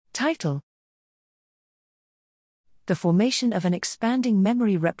Title: The formation of an expanding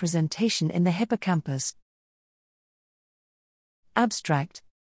memory representation in the hippocampus. Abstract: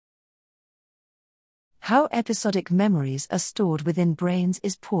 How episodic memories are stored within brains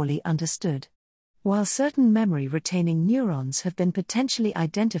is poorly understood. While certain memory-retaining neurons have been potentially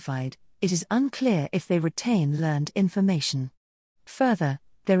identified, it is unclear if they retain learned information. Further,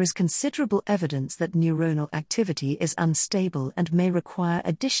 there is considerable evidence that neuronal activity is unstable and may require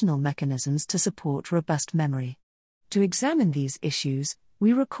additional mechanisms to support robust memory. To examine these issues,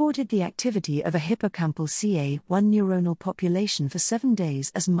 we recorded the activity of a hippocampal CA1 neuronal population for 7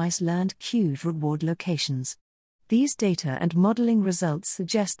 days as mice learned cued reward locations. These data and modeling results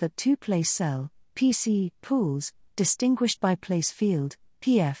suggest that two place cell PC pools, distinguished by place field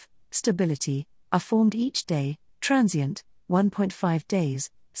PF stability, are formed each day, transient 1.5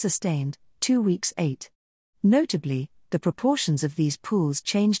 days, sustained 2 weeks 8. Notably, the proportions of these pools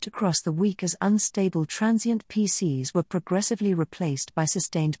changed across the week as unstable transient PCs were progressively replaced by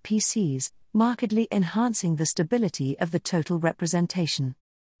sustained PCs, markedly enhancing the stability of the total representation.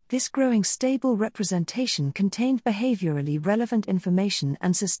 This growing stable representation contained behaviorally relevant information,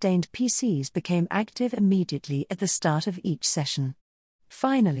 and sustained PCs became active immediately at the start of each session.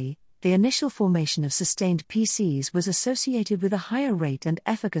 Finally, the initial formation of sustained PCs was associated with a higher rate and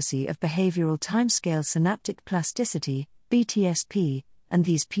efficacy of behavioral timescale synaptic plasticity, BTSP, and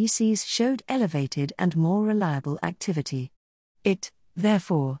these PCs showed elevated and more reliable activity. It,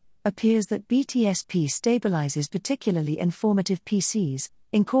 therefore, appears that BTSP stabilizes particularly informative PCs,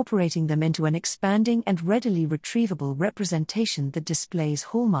 incorporating them into an expanding and readily retrievable representation that displays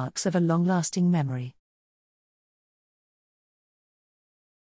hallmarks of a long-lasting memory.